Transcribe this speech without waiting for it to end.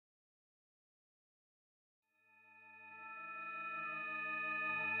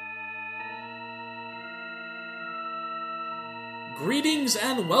Greetings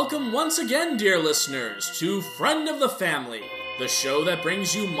and welcome once again, dear listeners, to Friend of the Family, the show that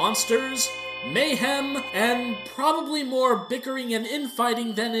brings you monsters, mayhem, and probably more bickering and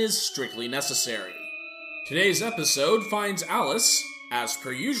infighting than is strictly necessary. Today's episode finds Alice, as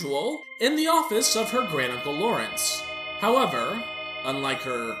per usual, in the office of her great-uncle Lawrence. However, unlike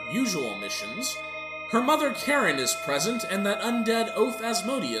her usual missions, her mother Karen is present and that undead oaf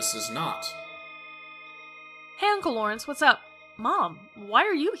Asmodeus is not. Hey, Uncle Lawrence, what's up? Mom, why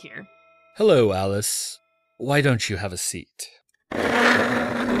are you here? Hello, Alice. Why don't you have a seat?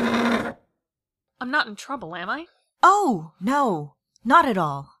 I'm not in trouble, am I? Oh, no, not at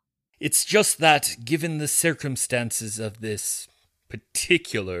all. It's just that, given the circumstances of this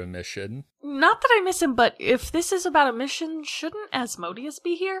particular mission... Not that I miss him, but if this is about a mission, shouldn't Asmodeus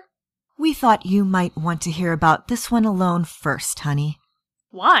be here? We thought you might want to hear about this one alone first, honey.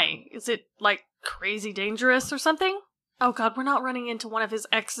 Why? Is it, like, crazy dangerous or something? Oh god, we're not running into one of his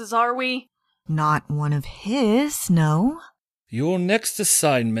exes, are we? Not one of his, no. Your next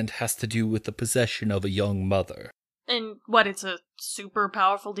assignment has to do with the possession of a young mother. And what, it's a super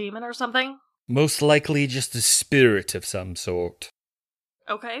powerful demon or something? Most likely just a spirit of some sort.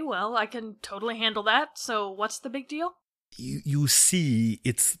 Okay, well, I can totally handle that, so what's the big deal? You see,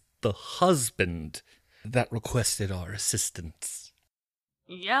 it's the husband that requested our assistance.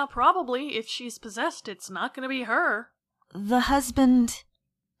 Yeah, probably. If she's possessed, it's not gonna be her. The husband...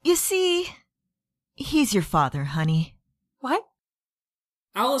 You see, he's your father, honey. What?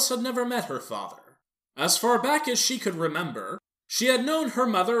 Alice had never met her father. As far back as she could remember, she had known her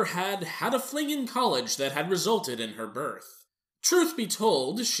mother had had a fling in college that had resulted in her birth. Truth be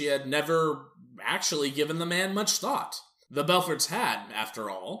told, she had never actually given the man much thought. The Belfords had, after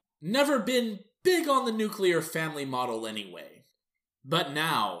all, never been big on the nuclear family model anyway. But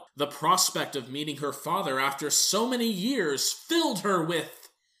now, the prospect of meeting her father after so many years filled her with,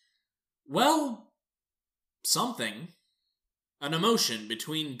 well, something. An emotion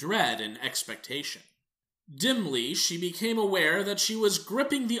between dread and expectation. Dimly, she became aware that she was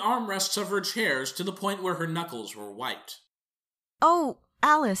gripping the armrests of her chairs to the point where her knuckles were white. Oh,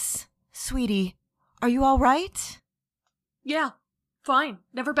 Alice, sweetie, are you all right? Yeah, fine,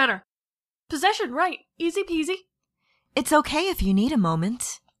 never better. Possession, right, easy peasy. It's okay if you need a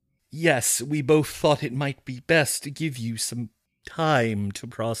moment. Yes, we both thought it might be best to give you some time to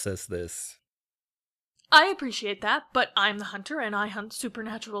process this. I appreciate that, but I'm the hunter and I hunt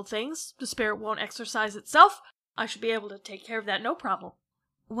supernatural things. The spirit won't exercise itself. I should be able to take care of that, no problem.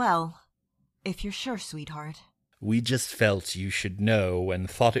 Well, if you're sure, sweetheart. We just felt you should know and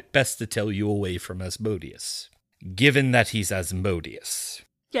thought it best to tell you away from Asmodeus, given that he's Asmodeus.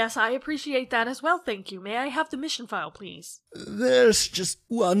 Yes, I appreciate that as well, thank you. May I have the mission file, please? There's just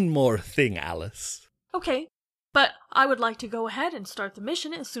one more thing, Alice. Okay, but I would like to go ahead and start the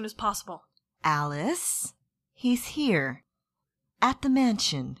mission as soon as possible. Alice, he's here. At the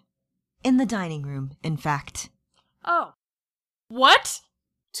mansion. In the dining room, in fact. Oh. What?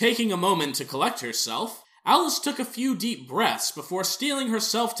 Taking a moment to collect herself, Alice took a few deep breaths before steeling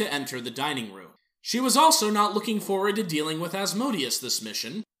herself to enter the dining room. She was also not looking forward to dealing with Asmodeus this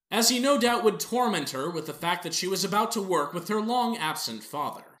mission, as he no doubt would torment her with the fact that she was about to work with her long-absent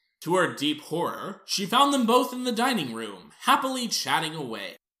father. To her deep horror, she found them both in the dining room, happily chatting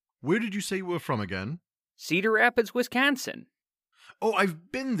away. Where did you say you were from again? Cedar Rapids, Wisconsin. Oh,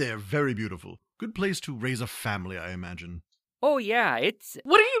 I've been there. Very beautiful. Good place to raise a family, I imagine. Oh yeah, it's...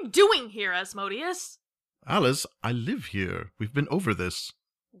 What are you doing here, Asmodeus? Alice, I live here. We've been over this.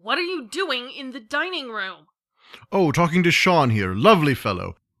 What are you doing in the dining room? Oh, talking to Sean here. Lovely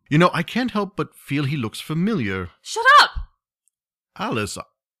fellow. You know, I can't help but feel he looks familiar. Shut up! Alice,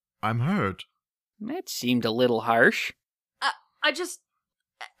 I'm hurt. That seemed a little harsh.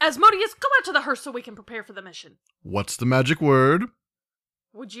 Asmodeus, go out to the hearse so we can prepare for the mission. What's the magic word?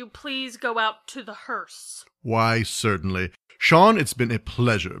 Would you please go out to the hearse? Why, certainly. Sean, it's been a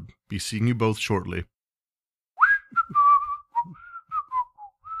pleasure. Be seeing you both shortly.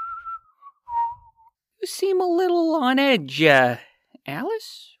 You seem a little on edge,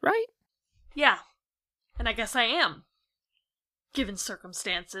 Alice, right? Yeah, and I guess I am. Given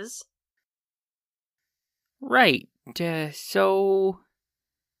circumstances. Right, so...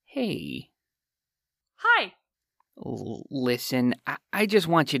 Hey. Hi. Listen, I just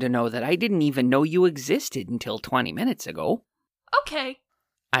want you to know that I didn't even know you existed until 20 minutes ago. Okay.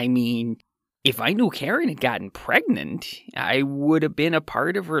 I mean, if I knew Karen had gotten pregnant, I would have been a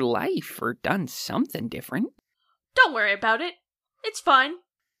part of her life or done something different. Don't worry about it. It's fine.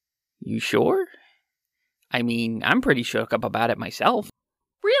 You sure? I mean, I'm pretty shook up about it myself.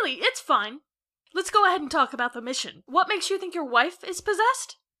 Really, it's fine. let's go ahead and talk about the mission. What makes you think your wife is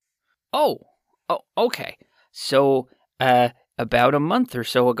possessed? Oh, okay. So, about a month or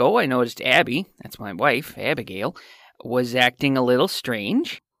so ago, I noticed Abby, that's my wife, Abigail, was acting a little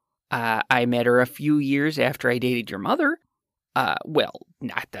strange. I met her a few years after I dated your mother. Well,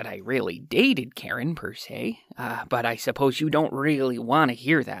 not that I really dated Karen, per se, but I suppose you don't really want to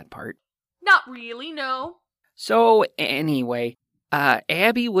hear that part. Not really, no. So, anyway,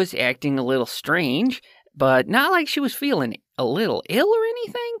 Abby was acting a little strange, but not like she was feeling a little ill or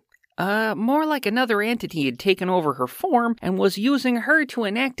anything. More like another entity had taken over her form and was using her to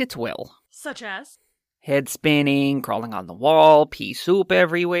enact its will. Such as? Head spinning, crawling on the wall, pea soup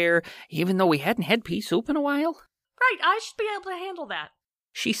everywhere, even though we hadn't had pea soup in a while. Right, I should be able to handle that.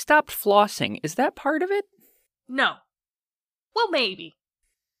 She stopped flossing. Is that part of it? No. Well, maybe.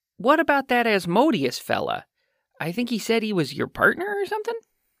 What about that Asmodeus fella? I think he said he was your partner or something?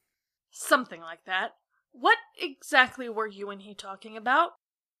 Something like that. What exactly were you and he talking about?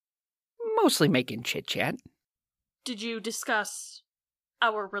 Mostly making chit-chat. Did you discuss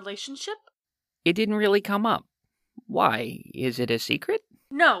our relationship? It didn't really come up. Why? Is it a secret?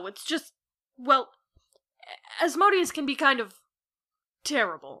 No, it's just, well, Asmodeus can be kind of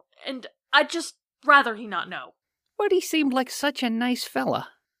terrible, and I'd just rather he not know. But he seemed like such a nice fella.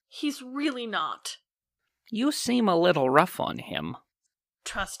 He's really not. You seem a little rough on him.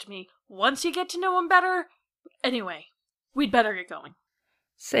 Trust me, once you get to know him better... Anyway, we'd better get going.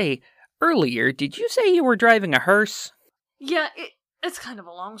 Say, earlier, did you say you were driving a hearse? Yeah, it's kind of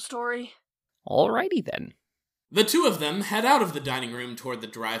a long story. Alrighty then. The two of them head out of the dining room toward the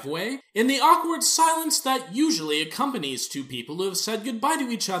driveway, in the awkward silence that usually accompanies two people who have said goodbye to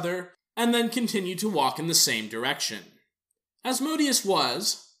each other, and then continue to walk in the same direction. Asmodeus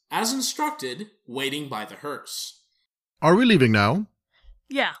was, as instructed, waiting by the hearse. Are we leaving now?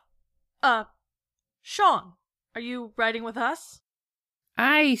 Yeah. Sean, are you riding with us?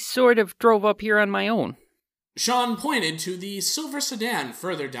 I sort of drove up here on my own. Sean pointed to the silver sedan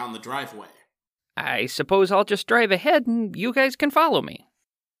further down the driveway. I suppose I'll just drive ahead and you guys can follow me.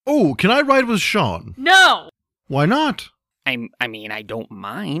 Oh, can I ride with Sean? No! Why not? I mean, I don't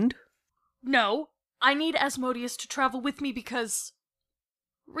mind. No, I need Asmodeus to travel with me because...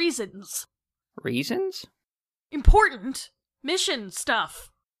 reasons. Reasons? Important. Mission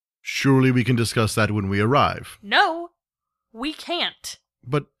stuff. Surely we can discuss that when we arrive. No, we can't.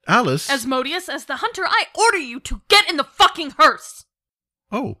 But Alice... Asmodeus, as the hunter, I order you to get in the fucking hearse!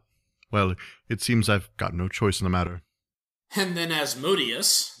 Oh, well, it seems I've got no choice in the matter. And then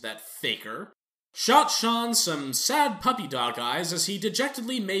Asmodeus, that faker, shot Sean some sad puppy dog eyes as he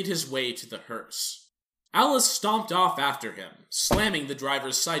dejectedly made his way to the hearse. Alice stomped off after him, slamming the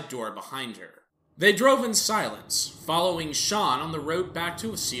driver's side door behind her. They drove in silence, following Sean on the road back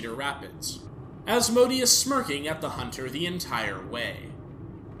to Cedar Rapids, Asmodeus smirking at the hunter the entire way.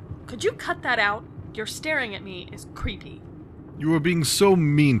 Could you cut that out? Your staring at me is creepy. You are being so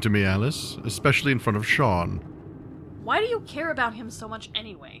mean to me, Alice, especially in front of Sean. Why do you care about him so much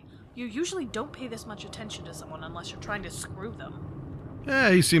anyway? You usually don't pay this much attention to someone unless you're trying to screw them.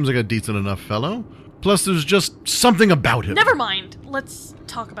 He seems like a decent enough fellow. Plus, there's just something about him. Never mind. Let's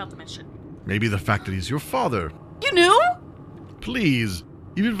talk about the mission. Maybe the fact that he's your father. You knew? Please.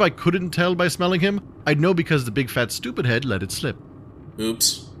 Even if I couldn't tell by smelling him, I'd know because the big fat stupid head let it slip.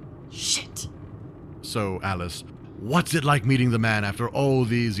 Oops. Shit. So, Alice, what's it like meeting the man after all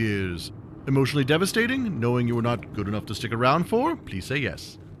these years? Emotionally devastating, knowing you were not good enough to stick around for? Please say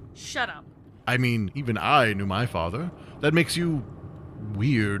yes. Shut up. I mean, even I knew my father. That makes you...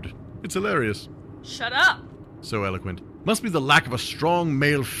 weird. It's hilarious. Shut up. So eloquent. Must be the lack of a strong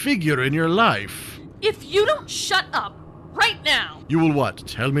male figure in your life. If you don't shut up right now... You will what?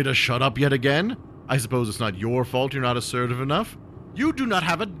 Tell me to shut up yet again? I suppose it's not your fault you're not assertive enough. You do not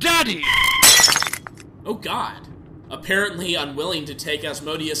have a daddy! Oh god. Apparently unwilling to take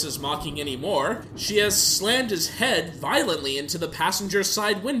Asmodeus's mocking anymore, she has slammed his head violently into the passenger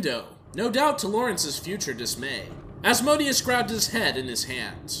side window, no doubt to Lawrence's future dismay. Asmodeus grabbed his head in his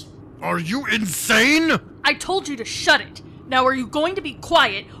hands. Are you insane? I told you to shut it. Now are you going to be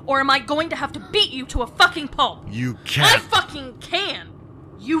quiet, or am I going to have to beat you to a fucking pulp? You I can't. fucking can.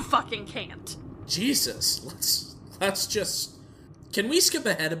 You fucking can't. Jesus, let's just... Can we skip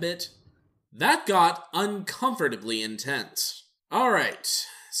ahead a bit? That got uncomfortably intense. Alright,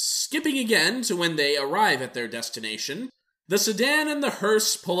 skipping again to when they arrive at their destination, the sedan and the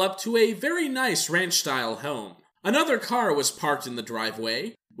hearse pull up to a very nice ranch-style home. Another car was parked in the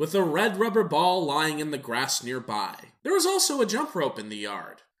driveway, with a red rubber ball lying in the grass nearby. There was also a jump rope in the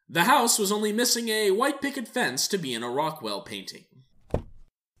yard. The house was only missing a white picket fence to be in a Rockwell painting.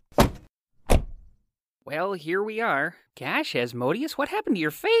 Well, here we are. Gosh, Asmodeus, what happened to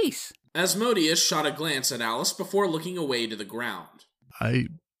your face? Asmodeus shot a glance at Alice before looking away to the ground. I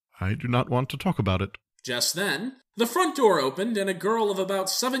do not want to talk about it. Just then, the front door opened and a girl of about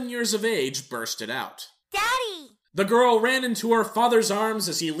 7 years of age bursted out. Daddy! The girl ran into her father's arms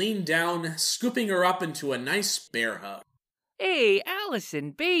as he leaned down, scooping her up into a nice bear hug. Hey,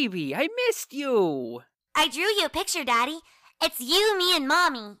 Allison, baby, I missed you. I drew you a picture, Daddy. It's you, me, and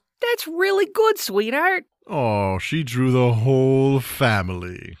Mommy. That's really good, sweetheart. Oh, she drew the whole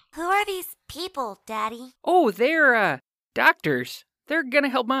family. Who are these people, Daddy? Oh, they're, doctors. They're gonna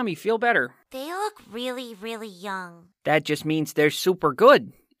help Mommy feel better. They look really, really young. That just means they're super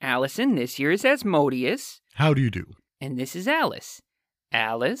good. Allison, this here is Asmodeus. How do you do? And this is Alice.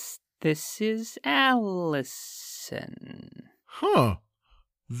 Alice, this is Allison. Huh.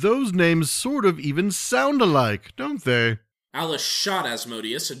 Those names sort of even sound alike, don't they? Alice shot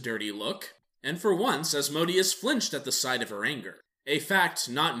Asmodeus a dirty look, and for once Asmodeus flinched at the sight of her anger, a fact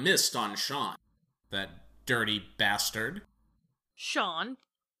not missed on Sean. That dirty bastard. Sean,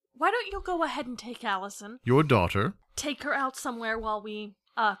 why don't you go ahead and take Allison? Your daughter? Take her out somewhere while we,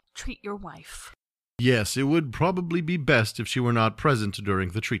 treat your wife. Yes, it would probably be best if she were not present during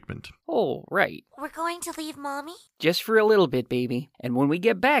the treatment. Oh, right. We're going to leave Mommy? Just for a little bit, baby. And when we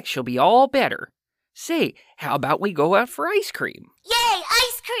get back, she'll be all better. Say, how about we go out for ice cream? Yay,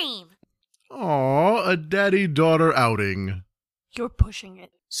 ice cream! Aw, a daddy-daughter outing. You're pushing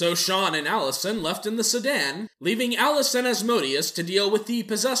it. So Sean and Allison left in the sedan, leaving Alice and Asmodeus to deal with the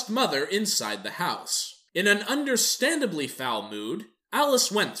possessed mother inside the house. In an understandably foul mood, Alice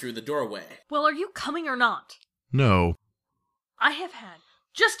went through the doorway. Well, are you coming or not? No. I have had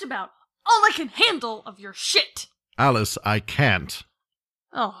just about all I can handle of your shit. Alice, I can't.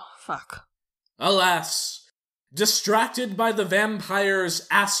 Oh, fuck. Alas, distracted by the vampire's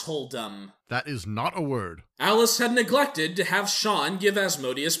assholedom, That is not a word. Alice had neglected to have Sean give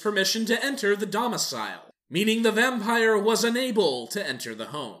Asmodeus permission to enter the domicile, meaning the vampire was unable to enter the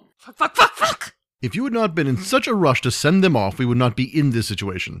home. Fuck, fuck, fuck, fuck! If you had not been in such a rush to send them off, we would not be in this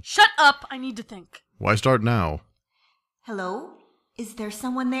situation. Shut up, I need to think. Why start now? Hello? Is there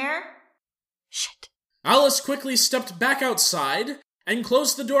someone there? Shit. Alice quickly stepped back outside and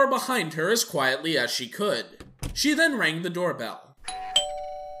closed the door behind her as quietly as she could. She then rang the doorbell.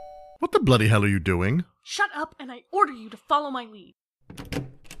 What the bloody hell are you doing? Shut up and I order you to follow my lead.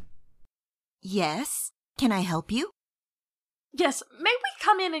 Yes? Can I help you? Yes, may we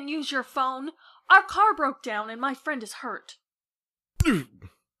come in and use your phone? Our car broke down and my friend is hurt.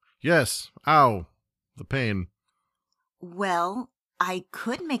 Yes. Ow. The pain. Well, I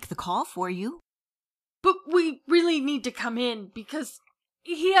could make the call for you. But we really need to come in because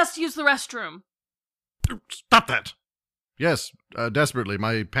he has to use the restroom. Stop that! Yes, desperately.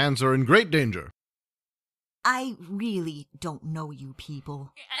 My pants are in great danger. I really don't know you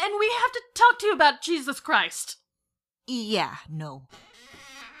people. And we have to talk to you about Jesus Christ. Yeah, no.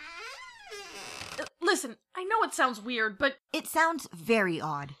 Listen, I know it sounds weird, but It sounds very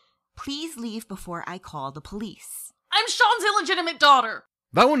odd. Please leave before I call the police. I'm Sean's illegitimate daughter.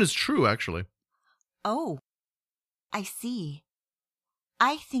 That one is true, actually. Oh, I see.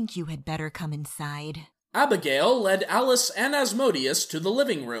 I think you had better come inside. Abigail led Alice and Asmodeus to the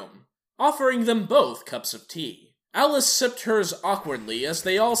living room, offering them both cups of tea. Alice sipped hers awkwardly as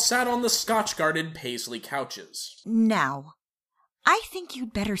they all sat on the Scotch-guarded paisley couches. Now, I think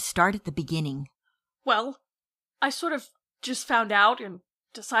you'd better start at the beginning. Well, I sort of just found out and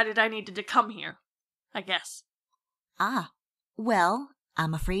decided I needed to come here, I guess. Ah, well,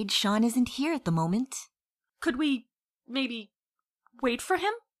 I'm afraid Sean isn't here at the moment. Could we maybe wait for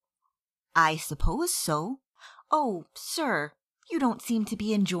him? I suppose so. Oh, sir, you don't seem to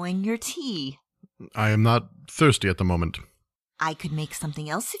be enjoying your tea. I am not thirsty at the moment. I could make something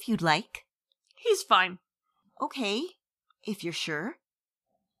else if you'd like. He's fine. Okay, if you're sure.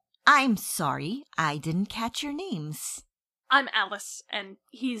 I'm sorry, I didn't catch your names. I'm Alice, and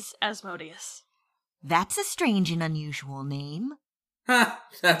he's Asmodeus. That's a strange and unusual name. Ha,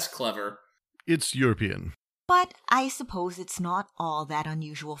 that's clever. It's European. But I suppose it's not all that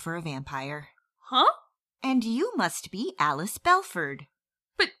unusual for a vampire. Huh? And you must be Alice Belford.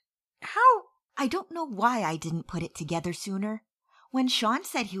 But how? I don't know why I didn't put it together sooner. When Sean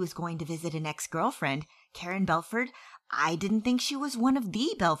said he was going to visit an ex-girlfriend, Karen Belford, I didn't think she was one of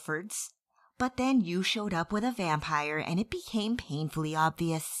the Belfords. But then you showed up with a vampire and it became painfully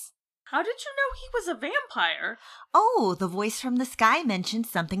obvious. How did you know he was a vampire? Oh, the voice from the sky mentioned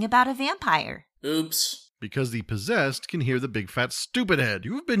something about a vampire. Oops. Because the possessed can hear the big fat stupid head.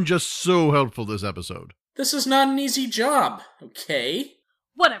 You've been just so helpful this episode. This is not an easy job, okay?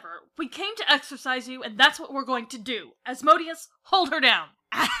 Whatever. We came to exercise you, and that's what we're going to do. Asmodeus, hold her down.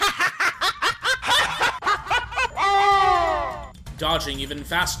 Dodging even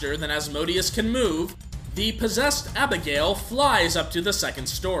faster than Asmodeus can move, the possessed Abigail flies up to the second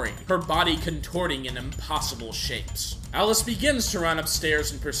story, her body contorting in impossible shapes. Alice begins to run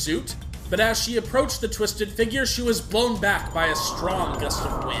upstairs in pursuit, but as she approached the twisted figure, she was blown back by a strong gust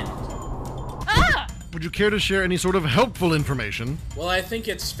of wind. Ah! Would you care to share any sort of helpful information? Well, I think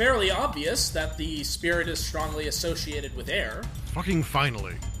it's fairly obvious that the spirit is strongly associated with air. Fucking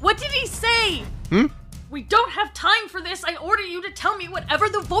finally. What did he say? We don't have time for this. I order you to tell me whatever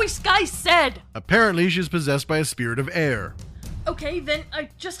the voice guy said. Apparently, she's possessed by a spirit of air. Okay, then I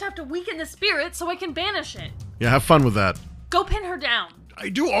just have to weaken the spirit so I can banish it. Yeah, have fun with that. Go pin her down. I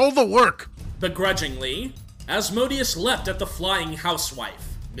do all the work! Begrudgingly, Asmodeus leapt at the flying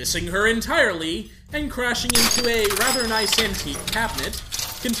housewife, missing her entirely and crashing into a rather nice antique cabinet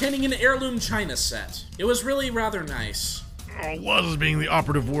containing an heirloom china set. It was really rather nice. Oh, was being the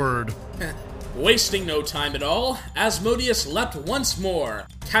operative word. Wasting no time at all, Asmodeus leapt once more,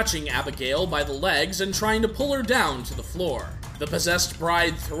 catching Abigail by the legs and trying to pull her down to the floor. The possessed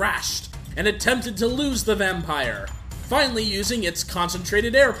bride thrashed and attempted to lose the vampire, finally using its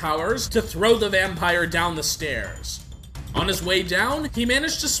concentrated air powers to throw the vampire down the stairs. On his way down, he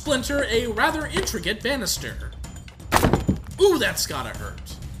managed to splinter a rather intricate banister. Ooh, that's gotta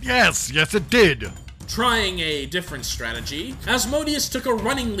hurt. Yes, it did. Trying a different strategy, Asmodeus took a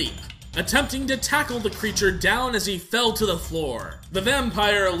running leap, attempting to tackle the creature down as he fell to the floor. The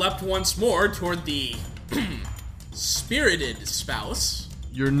vampire leapt once more toward the spirited spouse.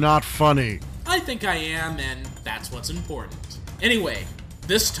 You're not funny. I think I am, and that's what's important. Anyway,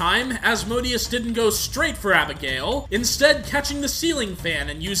 this time, Asmodeus didn't go straight for Abigail, instead catching the ceiling fan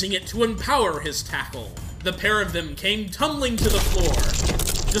and using it to empower his tackle. The pair of them came tumbling to the floor,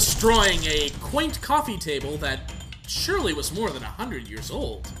 destroying a quaint coffee table that surely was more than 100 years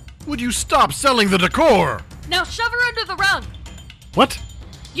old. Would you stop selling the decor? Now shove her under the rug. What?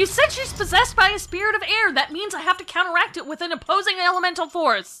 You said she's possessed by a spirit of air. That means I have to counteract it with an opposing elemental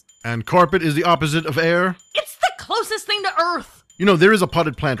force. And carpet is the opposite of air? It's the closest thing to Earth. You know, there is a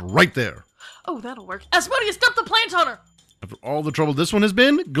potted plant right there. Oh, that'll work. Asmodeus, dump the plant on her. After all the trouble this one has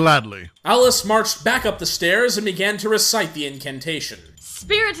been, gladly. Alice marched back up the stairs and began to recite the incantation.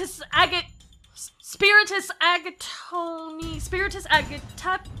 Spiritus agitationis,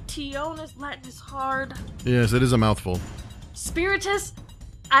 Latin is hard. Yes, it is a mouthful. Spiritus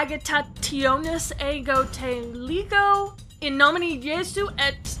agitationis ego te ligo in nomine Jesu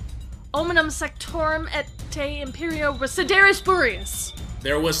et ominum sectorum et te imperio resideris spurius.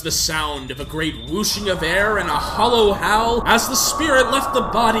 There was the sound of a great whooshing of air and a hollow howl as the spirit left the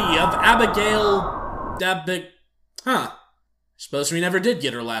body of Abigail... Suppose we never did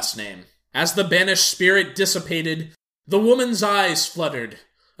get her last name. As the banished spirit dissipated, the woman's eyes fluttered,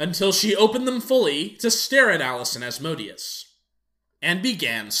 until she opened them fully to stare at Alice and Asmodeus, and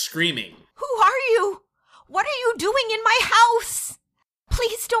began screaming. Who are you? What are you doing in my house?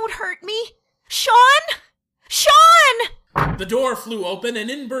 Please don't hurt me. Sean! Sean! The door flew open and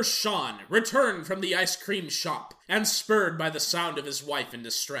in burst Sean, returned from the ice cream shop, and spurred by the sound of his wife in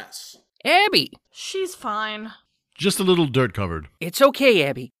distress. Abby! She's fine. Just a little dirt covered. It's okay,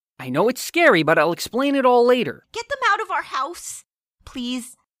 Abby. I know it's scary, but I'll explain it all later. Get them out of our house.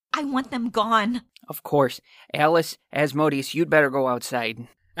 Please, I want them gone. Of course. Alice, Asmodeus, you'd better go outside.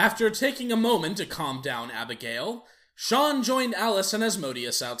 After taking a moment to calm down Abigail, Sean joined Alice and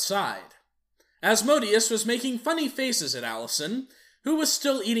Asmodeus outside. Asmodeus was making funny faces at Allison, who was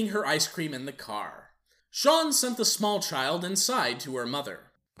still eating her ice cream in the car. Sean sent the small child inside to her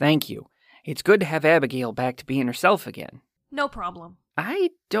mother. Thank you. It's good to have Abigail back to being herself again. No problem.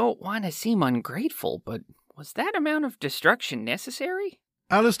 I don't want to seem ungrateful, but was that amount of destruction necessary?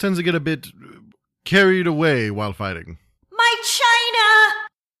 Alice tends to get a bit carried away while fighting. My china!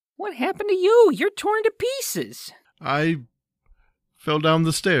 What happened to you? You're torn to pieces. I fell down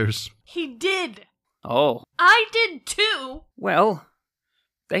the stairs. He did. Oh. I did too. Well,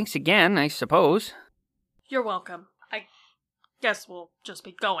 thanks again, I suppose. You're welcome. I guess we'll just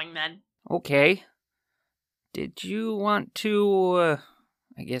be going then. Okay. Did you want to,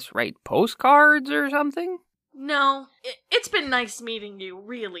 write postcards or something? No, it's been nice meeting you,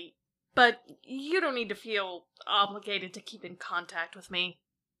 really. But you don't need to feel obligated to keep in contact with me.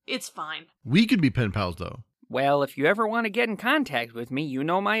 It's fine. We could be pen pals, though. Well, if you ever want to get in contact with me, you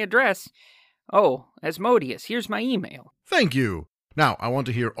know my address. Oh, Asmodeus, here's my email. Thank you. Now, I want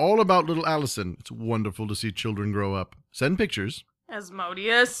to hear all about little Allison. It's wonderful to see children grow up. Send pictures.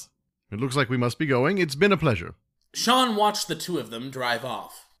 Asmodeus. It looks like we must be going. It's been a pleasure. Sean watched the two of them drive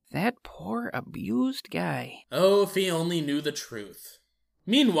off. That poor abused guy. Oh, if he only knew the truth.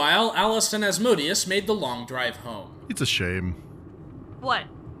 Meanwhile, Alice and Asmodeus made the long drive home. It's a shame What?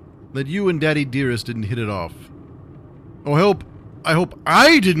 that you and Daddy Dearest didn't hit it off. Oh, I hope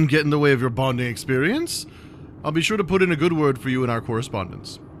I didn't get in the way of your bonding experience. I'll be sure to put in a good word for you in our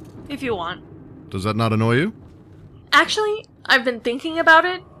correspondence. If you want. Does that not annoy you? Actually, I've been thinking about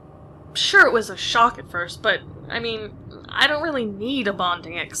it. Sure, it was a shock at first, but, I mean, I don't really need a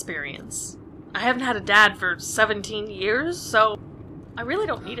bonding experience. I haven't had a dad for 17 years, so I really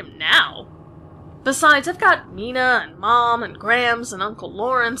don't need him now. Besides, I've got Mina and Mom and Grams and Uncle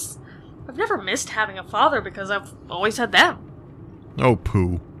Lawrence. I've never missed having a father because I've always had them. Oh,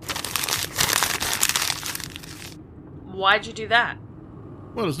 poo. Why'd you do that?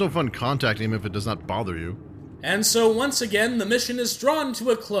 Well, it's no fun contacting him if it does not bother you. And so once again, the mission is drawn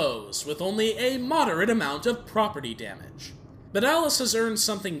to a close, with only a moderate amount of property damage. But Alice has earned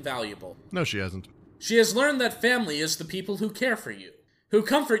something valuable. No, she hasn't. She has learned that family is the people who care for you, who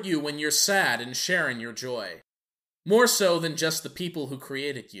comfort you when you're sad and share in your joy. More so than just the people who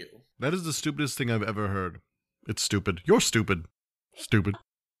created you. That is the stupidest thing I've ever heard. It's stupid. You're stupid. Stupid.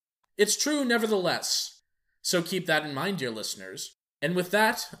 It's true nevertheless. So keep that in mind, dear listeners. And with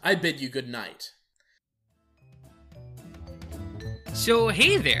that, I bid you good night. So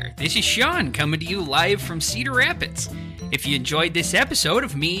hey there, this is Sean coming to you live from Cedar Rapids. If you enjoyed this episode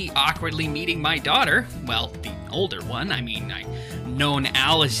of me awkwardly meeting my daughter, well, the older one, I've known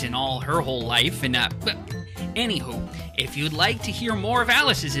Alice in all her whole life, and anywho, if you'd like to hear more of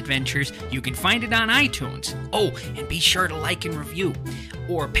Alice's adventures, you can find it on iTunes. Oh, and be sure to like and review.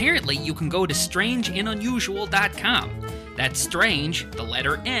 Or apparently you can go to strangeandunusual.com. That's strange, the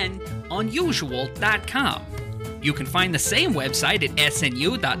letter N, unusual.com. You can find the same website at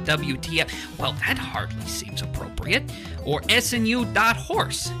snu.wtf. Well, that hardly seems appropriate. Or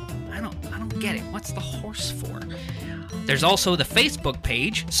snu.horse. I don't get it. What's the horse for? There's also the Facebook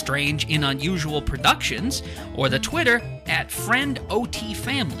page, Strange in Unusual Productions, or the Twitter at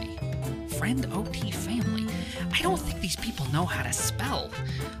FriendOTFamily. FriendOTFamily. I don't think these people know how to spell.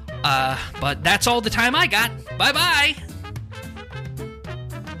 But that's all the time I got. Bye-bye!